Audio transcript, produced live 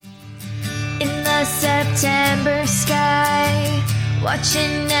the September sky,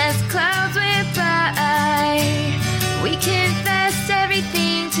 watching as clouds whip by. We confess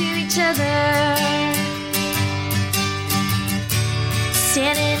everything to each other,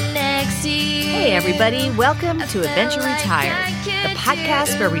 standing next to you. Hey everybody, welcome to Adventure Retired, the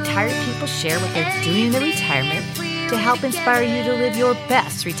podcast where retired people share what they're doing in their retirement to help inspire you to live your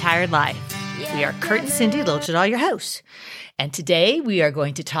best retired life. We are Kurt and Cindy Lochadoll, your hosts. And today we are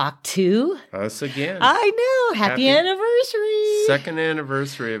going to talk to... Us again. I know. Happy anniversary. Second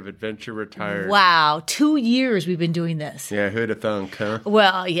anniversary of Adventure Retired. Wow. 2 years we've been doing this. Yeah, who'd have thunk, huh?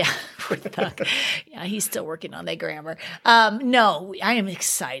 Well, yeah. Yeah, he's still working on that grammar. No, I am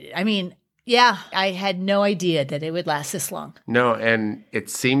excited. I mean, yeah, I had no idea that it would last this long. No, and it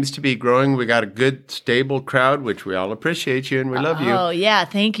seems to be growing. We got a good, stable crowd, which we all appreciate you and we love you. Oh, yeah.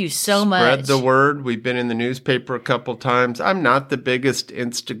 Thank you so much. Spread the word. We've been in the newspaper a couple times. I'm not the biggest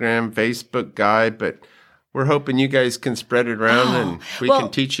Instagram, Facebook guy, but we're hoping you guys can spread it around and we can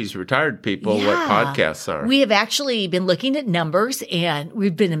teach these retired people what podcasts are. We have actually been looking at numbers and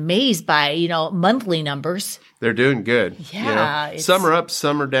we've been amazed by, monthly numbers. They're doing good. Yeah. Some are up,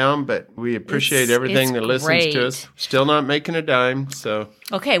 some are down, but we appreciate everything that listens to us. Still not making a dime, so.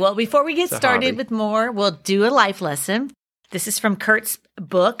 Okay, well, before we get started with more, we'll do a life lesson. This is from Kurt's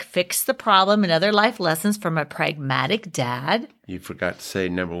book, Fix the Problem and Other Life Lessons from a Pragmatic Dad. You forgot to say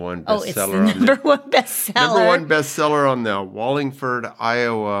number one bestseller. Oh, it's the number one bestseller. Number one bestseller on the Wallingford,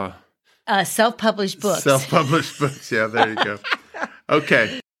 Iowa. Self-published books. Self-published books, yeah, there you go.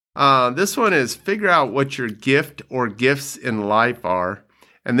 Okay. This one is figure out what your gift or gifts in life are,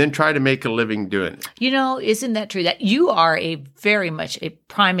 and then try to make a living doing it. Isn't that true? That you are very much a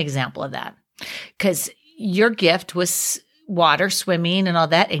prime example of that, because your gift was water, swimming, and all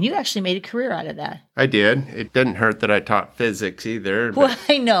that, and you actually made a career out of that. I did. It didn't hurt that I taught physics either. Well,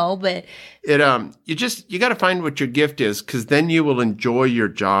 I know, but you got to find what your gift is, because then you will enjoy your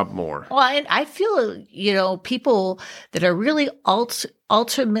job more. Well, and I feel people that are really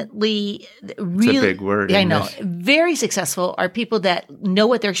ultimately really, it's a big word. I know, very successful are people that know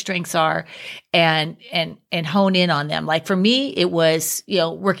what their strengths are and hone in on them. Like for me, it was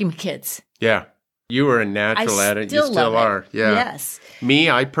working with kids. Yeah. You were a natural at it. You still are. Yeah. Yes. Me,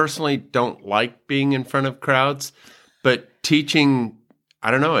 I personally don't like being in front of crowds, but teaching, I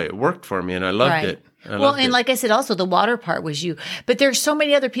don't know, it worked for me and I loved it. Like I said, also the water part was you, but there's so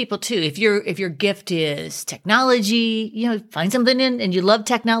many other people too. If your gift is technology, find something and you love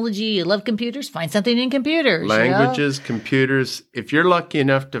technology, you love computers, find something in computers. Languages, computers. If you're lucky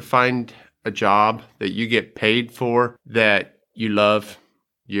enough to find a job that you get paid for that you love,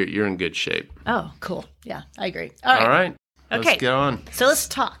 you're in good shape. Oh, cool. Yeah, I agree. All right. Okay. Let's get on. So let's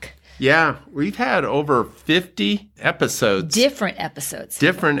talk. Yeah, we've had over 50 episodes. Different episodes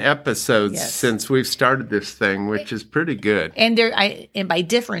yes. Since we've started this thing, which is pretty good. And by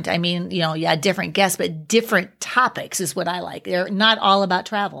different, I mean, different guests, but different topics is what I like. They're not all about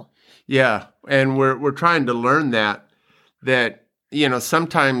travel. Yeah, and we're trying to learn that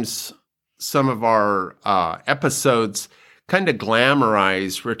sometimes some of our episodes kind of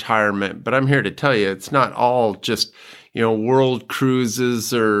glamorize retirement, but I'm here to tell you it's not all just world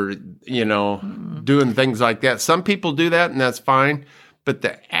cruises or doing things like that. Some people do that and that's fine, but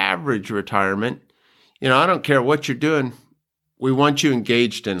the average retirement, I don't care what you're doing, we want you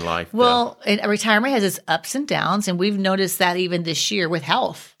engaged in life. Well, and retirement has its ups and downs, and we've noticed that even this year with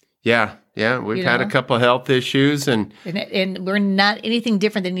health. Yeah, we've had a couple of health issues, and we're not anything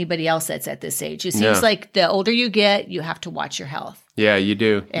different than anybody else that's at this age. It seems like the older you get, you have to watch your health. Yeah, you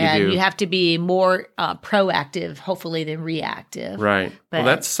do. And you have to be more proactive, hopefully, than reactive. Right. Well,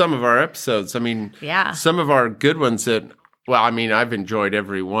 that's some of our episodes. I mean, some of our good ones I've enjoyed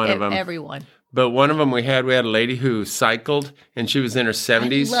every one of them. Everyone. But one of them we had a lady who cycled, and she was in her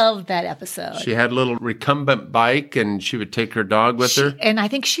 70s. I love that episode. She had a little recumbent bike, and she would take her dog with her. And I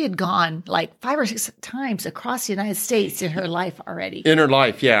think she had gone like 5 or 6 times across the United States in her life already. In her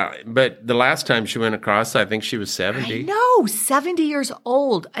life, yeah. But the last time she went across, I think she was 70. I know, 70 years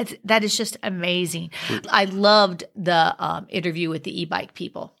old. That is just amazing. I loved the interview with the e-bike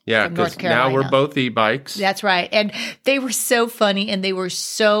people. Yeah, because now we're both e-bikes. That's right. And they were so funny, and they were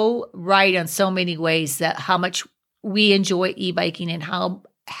so right on so many ways that how much we enjoy e-biking and how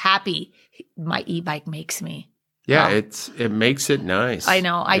happy my e-bike makes me. Yeah, it makes it nice. I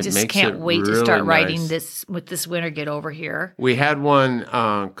know. I just can't wait to start riding this with this winter get over here. We had one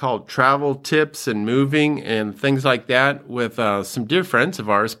called Travel Tips and Moving and things like that with some dear friends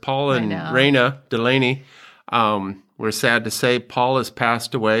of ours, Paul and Raina Delaney. we're sad to say Paul has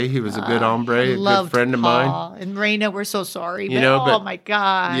passed away. He was a good hombre, a good friend of mine. And Raina, we're so sorry. But, my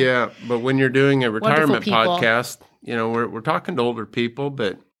God. Yeah, but when you're doing a retirement people. podcast, we're talking to older people,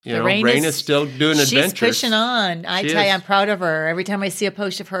 but Raina's Raina's still doing adventures. She's pushing on. I tell you, I'm proud of her. Every time I see a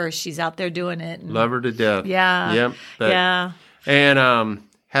post of her, she's out there doing it. Love her to death. Yeah. Yep. Yeah. And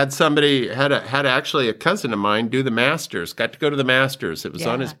had actually a cousin of mine do the Masters. Got to go to the Masters. It was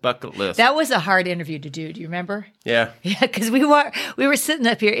on his bucket list. That was a hard interview to do. Do you remember? Yeah. Yeah, because we were sitting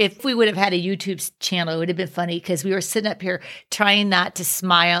up here. If we would have had a YouTube channel, it would have been funny because we were sitting up here trying not to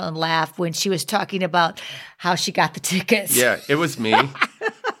smile and laugh when she was talking about how she got the tickets. Yeah, it was me.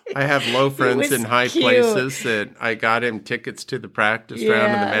 I have low friends in high places that I got him tickets to the practice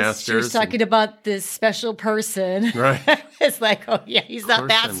round of the Masters. She was talking about this special person. Right. It's like, oh yeah, he's not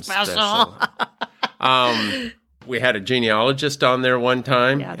that special. We had a genealogist on there one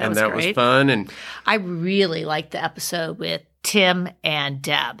time, and that was fun. And I really liked the episode with Tim and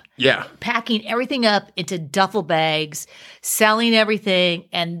Deb. Yeah. Packing everything up into duffel bags, selling everything,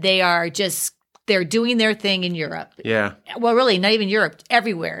 and they're doing their thing in Europe. Yeah. Well, really, not even Europe,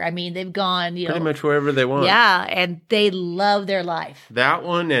 everywhere. I mean, they've gone, pretty much wherever they want. Yeah, and they love their life. That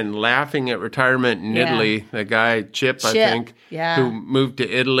one and Laughing at Retirement in Italy, the guy, Chip, I think, who moved to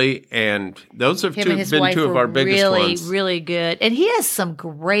Italy. And those have been two of our biggest ones. Really, really good. And he has some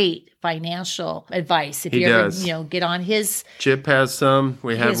great financial advice. If you ever, get on his Chip has some.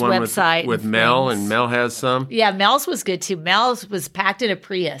 We had one website with Mel, and Mel has some. Yeah, Mel's was good too. Mel's was packed in a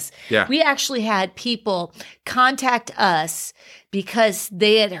Prius. Yeah. We actually had people contact us because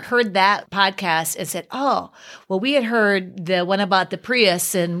they had heard that podcast and said, oh, well, we had heard the one about the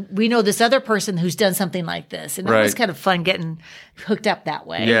Prius, and we know this other person who's done something like this. And that was kind of fun getting hooked up that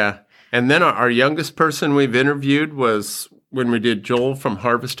way. Yeah. And then our youngest person we've interviewed was when we did Joel from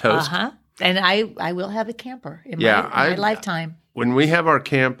Harvest Host. Uh-huh. And I will have a camper in my lifetime. When we have our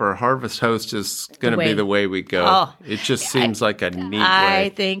camper, Harvest Host is going to be the way we go. Oh, it just seems like a neat way.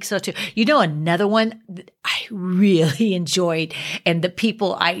 I think so too. Another one that I really enjoyed, and the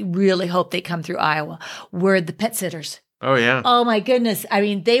people I really hope they come through Iowa, were the pet sitters. Oh, yeah. Oh, my goodness. I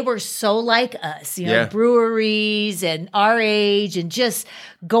mean, they were so like us, breweries and our age and just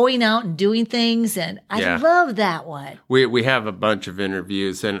going out and doing things. And I love that one. We have a bunch of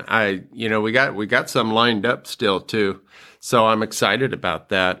interviews, and we got some lined up still too. So I'm excited about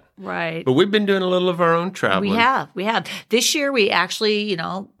that. Right. But we've been doing a little of our own traveling. We have. This year we actually,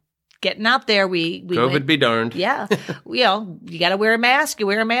 getting out there, we COVID went, be darned. Yeah. You got to wear a mask. You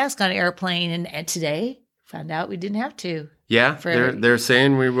wear a mask on an airplane. And today, found out we didn't have to. Yeah, they're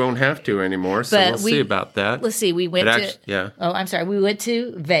saying we won't have to anymore, so we'll see about that. Let's see. We went Oh, I'm sorry. We went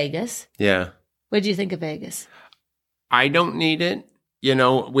to Vegas. Yeah. What did you think of Vegas? I don't need it.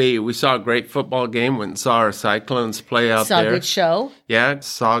 We saw a great football game. Went and saw our Cyclones play out there. Saw a good show. Yeah,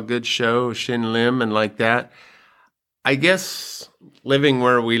 saw a good show, Shin Lim and like that. I guess living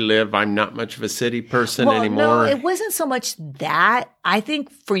where we live, I'm not much of a city person anymore. No, it wasn't so much that. I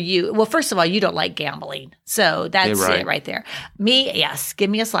think for you, well, first of all, you don't like gambling. So that's it right there. Me, yes, give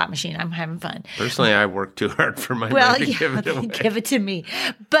me a slot machine. I'm having fun. Personally, I work too hard for my money to give it away. Give it to me.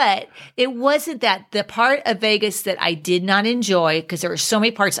 But it wasn't that. The part of Vegas that I did not enjoy, because there were so many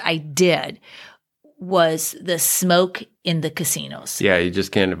parts I did, was the smoke in the casinos. Yeah, you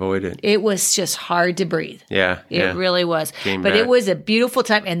just can't avoid it. It was just hard to breathe. Yeah. It really was. It was a beautiful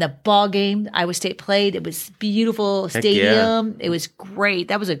time. And the ball game Iowa State played, it was beautiful stadium. Yeah. It was great.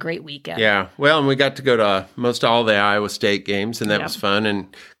 That was a great weekend. Yeah. Well, and we got to go to most all the Iowa State games, and that was fun. And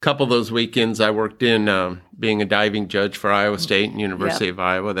a couple of those weekends I worked in being a diving judge for Iowa State and University of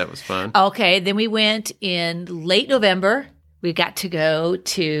Iowa. That was fun. Okay. Then we went in late November. We got to go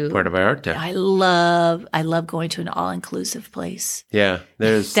to Puerto Vallarta. I love going to an all-inclusive place. Yeah,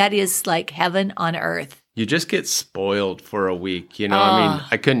 that is like heaven on earth. You just get spoiled for a week, I mean,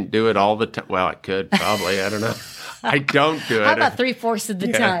 I couldn't do it all the time. Well, I could probably. I don't know. I don't do it. How about 3/4 of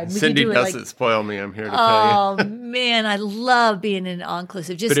the time? Cindy doesn't spoil me. I'm here to tell you. Oh man, I love being in an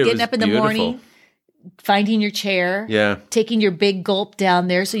all-inclusive. Just getting up in the morning. Finding your chair, taking your big gulp down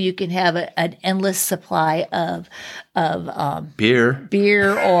there so you can have an endless supply of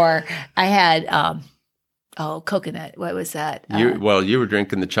beer, or I had coconut. What was that? You were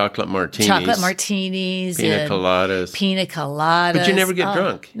drinking the chocolate martinis, pina coladas, but you never get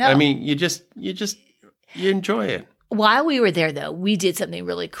drunk. No. I mean, you enjoy it. While we were there, though, we did something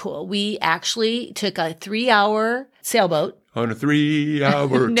really cool. We actually took a 3-hour sailboat. On a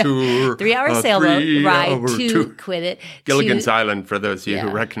 3-hour tour. 3-hour sailboat ride to Quit Gilligan's Island, for those of you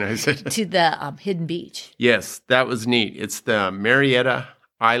who recognize it. To the Hidden Beach. Yes, that was neat. It's the Marietta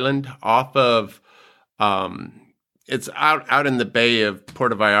Island off of, it's out in the bay of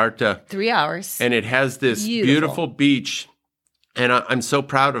Puerto Vallarta. 3 hours. And it has this beautiful beach. And I'm so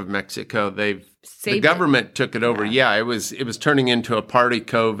proud of Mexico. The government took it over. Yeah, it was turning into a party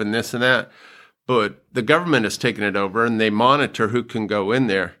cove and this and that. But the government has taken it over, and they monitor who can go in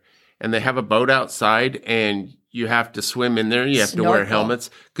there. And they have a boat outside, and you have to swim in there. You have to wear helmets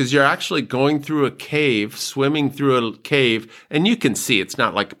because you're actually going through a cave, swimming through a cave, and you can see it's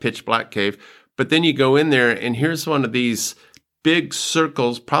not like a pitch black cave. But then you go in there, and here's one of these big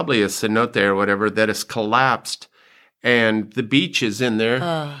circles, probably a cenote or whatever, that has collapsed, and the beach is in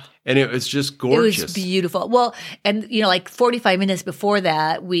there. And it was just gorgeous. It was beautiful. Well, and like 45 minutes before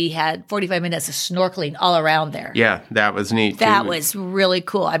that, we had 45 minutes of snorkeling all around there. Yeah, that was neat. That was really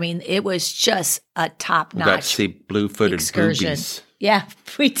cool. I mean, it was just a top-notch We got to see blue-footed excursion. boobies. Yeah,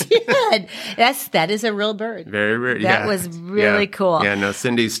 we did. That is a real bird. Very rare. That was really cool. Yeah, no,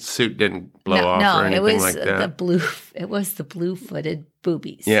 Cindy's suit didn't blow off or anything like that. It was the blue-footed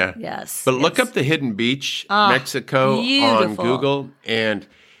boobies. Yeah. Yes. But look up the Hidden Beach, Mexico, beautiful. on Google, and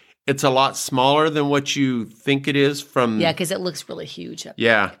it's a lot smaller than what you think it is from. Yeah, because it looks really huge. But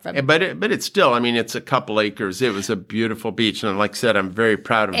it's still, I mean, it's a couple acres. It was a beautiful beach. And like I said, I'm very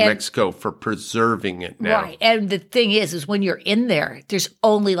proud of Mexico for preserving it now. Right. And the thing is when you're in there, there's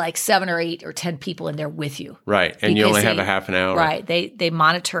only like 7 or 8 or 10 people in there with you. Right. And you only have a half an hour. Right. They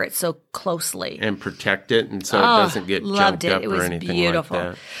monitor it so closely. And protect it. And so it doesn't get jumped up or anything beautiful.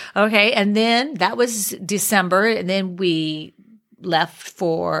 like that. Okay. And then that was December. And then we left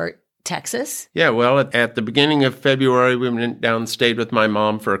for Texas. Yeah, well, at the beginning of February, we went down and stayed with my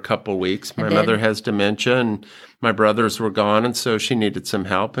mom for a couple weeks. My mother has dementia, and my brothers were gone, and so she needed some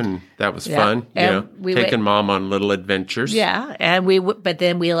help, and that was fun. Taking mom on little adventures. Yeah, and but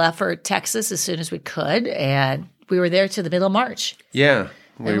then we left for Texas as soon as we could, and we were there to the middle of March. Yeah.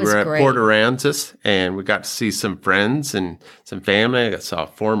 We were at Port Aransas, and we got to see some friends and some family. I saw a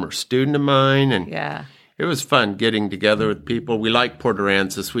former student of mine, and it was fun getting together with people. We like Port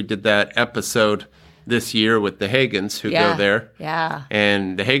Aransas. We did that episode this year with the Hagans who go there. Yeah.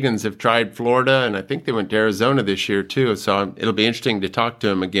 And the Hagans have tried Florida, and I think they went to Arizona this year too. So it'll be interesting to talk to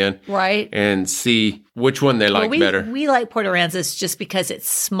them again. Right. And see which one they like better. We like Port Aransas just because it's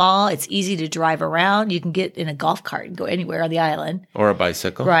small. It's easy to drive around. You can get in a golf cart and go anywhere on the island. Or a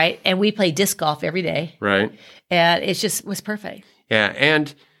bicycle. Right. And we play disc golf every day. Right. And it just was perfect. Yeah.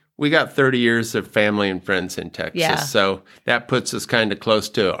 And we got 30 years of family and friends in Texas. Yeah. So that puts us kind of close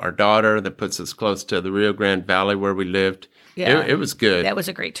to our daughter. That puts us close to the Rio Grande Valley where we lived. Yeah. It was good. That was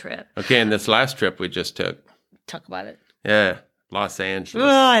a great trip. Okay. And this last trip we just took. Talk about it. Yeah. Los Angeles. Oh,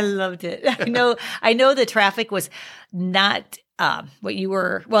 I loved it. I know the traffic was not what you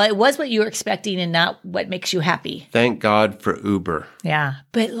were, well, it was what you were expecting and not what makes you happy. Thank God for Uber. Yeah.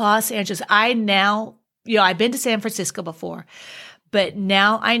 But Los Angeles, I've been to San Francisco before. But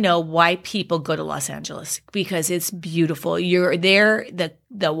now I know why people go to Los Angeles, because it's beautiful. You're there,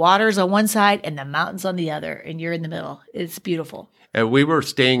 the water's on one side and the mountains on the other, and you're in the middle. It's beautiful. And we were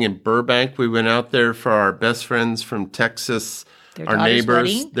staying in Burbank. We went out there for our best friends from Texas, our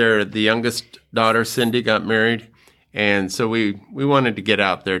neighbors. The youngest daughter, Cindy, got married. And so we wanted to get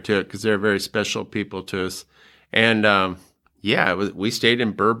out there too, because they're very special people to us. And we stayed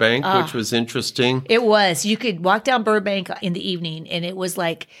in Burbank, which was interesting. It was. You could walk down Burbank in the evening, and it was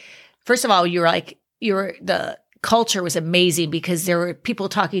like, first of all, the culture was amazing because there were people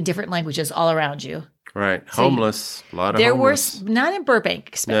talking different languages all around you. Right. Homeless. A lot of there homeless. There were, not in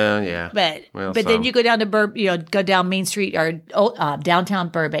Burbank. But then you go down to go down Main Street or downtown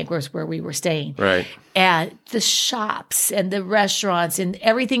Burbank, where we were staying. Right. And the shops and the restaurants and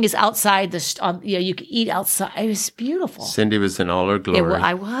everything is outside you could eat outside. It was beautiful. Cindy was in all her glory.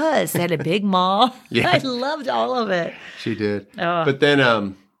 I was. They had a big mall. Yeah. I loved all of it. She did. But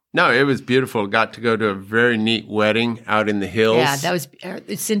then, no, it was beautiful. Got to go to a very neat wedding out in the hills. Yeah, that was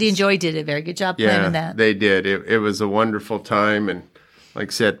Cindy and Joy did a very good job planning that. They did. It was a wonderful time, and like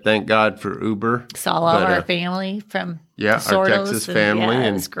I said, thank God for Uber. Saw all of our family from our Texas family, and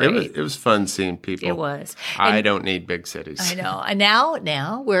it was great. It was fun seeing people. It was. I don't need big cities. I know. And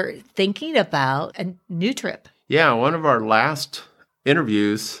now we're thinking about a new trip. Yeah, one of our last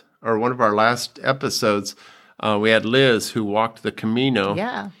interviews or one of our last episodes, we had Liz who walked the Camino.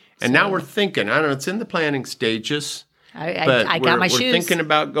 Yeah. And now we're thinking, I don't know, it's in the planning stages. I got my shoes. We're thinking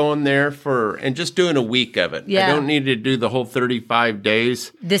about going there and just doing a week of it. Yeah. I don't need to do the whole 35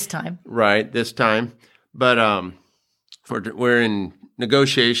 days. This time. Right, this time. But we're in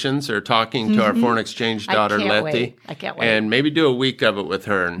negotiations or talking to our foreign exchange daughter, Letty. I can't wait. And maybe do a week of it with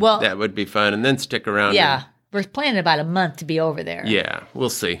her. And that would be fun. And then stick around and we're planning about a month to be over there. Yeah, we'll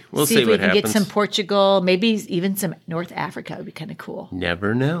see. We'll see see if we what can happens. get some Portugal, maybe even some North Africa would be kind of cool.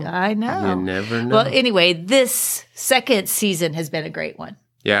 Never know. I know. You never know. Well, anyway, this second season has been a great one.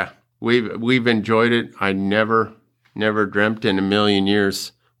 Yeah, we've enjoyed it. I never dreamt in a million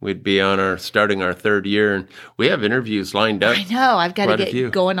years we'd be starting our third year, and we have interviews lined up. I know. I've got to Quite a few.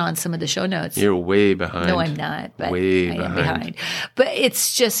 get going on some of the show notes. You're way behind. No, I'm not. But Way I am behind. behind. But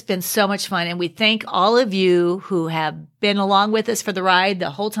it's just been so much fun, and we thank all of you who have been along with us for the ride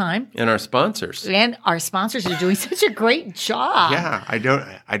the whole time. And our sponsors. And our sponsors are doing such a great job. Yeah, I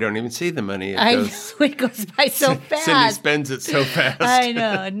don't even see the money. I know it goes by so fast. Cindy spends it so fast. I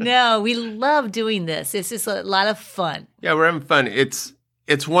know. No, we love doing this. It's just a lot of fun. Yeah, we're having fun.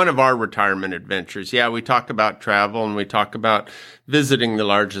 It's one of our retirement adventures. Yeah, we talk about travel and we talk about visiting the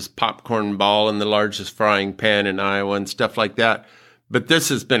largest popcorn ball and the largest frying pan in Iowa and stuff like that. But this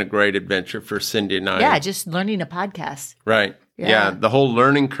has been a great adventure for Cindy and I. Yeah, just learning a podcast. Right. Yeah, the whole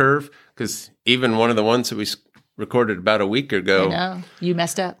learning curve, because even one of the ones that we recorded about a week ago. I know. You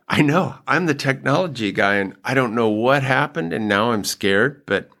messed up. I know. I'm the technology guy and I don't know what happened and now I'm scared,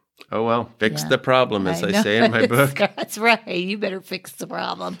 but oh, well, fix the problem, as I say in my book. That's right. You better fix the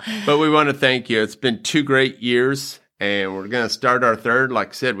problem. But we want to thank you. It's been 2 great years, and we're going to start our third.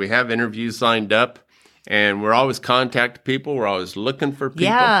 Like I said, we have interviews lined up, and we're always contacting people. We're always looking for people.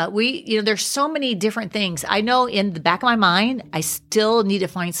 Yeah, there's so many different things. I know in the back of my mind, I still need to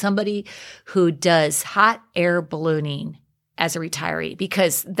find somebody who does hot air ballooning as a retiree,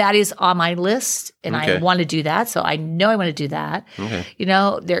 because that is on my list and I want to do that. So I know I want to do that. Okay.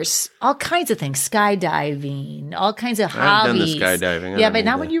 There's all kinds of things, skydiving, all kinds of hobbies. I've done the skydiving. Yeah, but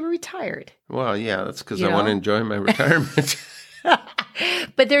not when you were retired. Well, yeah, that's because I want to enjoy my retirement.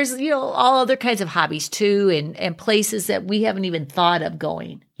 But there's, all other kinds of hobbies too, and places that we haven't even thought of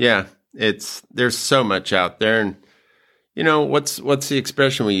going. Yeah, there's so much out there. And, what's the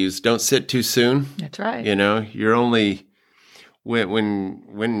expression we use? Don't sit too soon. That's right. You're only...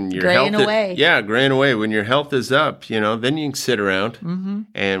 When your graying health away. Graying away. When your health is up, then you can sit around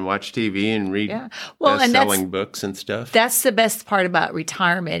and watch TV and read best-selling books and stuff. That's the best part about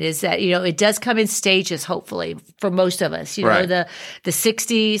retirement is that, it does come in stages, hopefully, for most of us. Right. The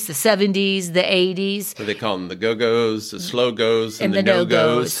 60s, the 70s, the 80s. So they call them the go-go's, the slow-go's, and the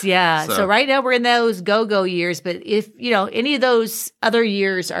no-go's. Yeah. So right now we're in those go-go years, but if, any of those other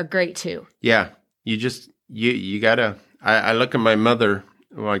years are great too. Yeah. You got to... I look at my mother,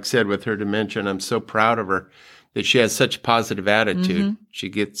 like I said, with her dementia, and I'm so proud of her that she has such a positive attitude. She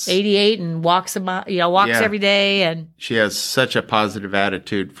gets 88 and walks every day, and she has such a positive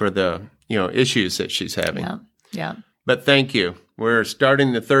attitude for the issues that she's having. Yeah. But thank you. We're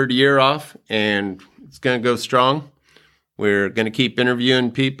starting the third year off, and it's going to go strong. We're going to keep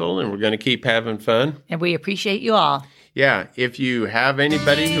interviewing people, and we're going to keep having fun. And we appreciate you all. Yeah. If you have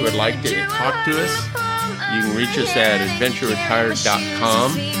anybody who would like to talk to us, you can reach us at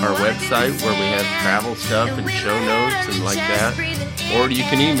adventureretired.com, our website where we have travel stuff and show notes and like that. Or you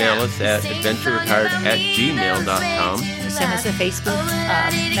can email us at adventureretired@gmail.com. Send us a Facebook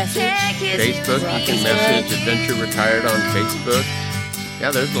message. Facebook, you can message Adventure Retired on Facebook.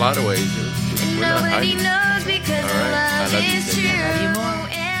 Yeah, there's a lot of ways. We're not hiding. All right. I love you, Cindy. I love you more.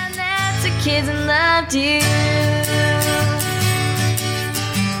 And that's the kids that loved you.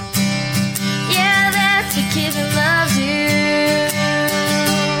 Yeah, that's the kids that loved you.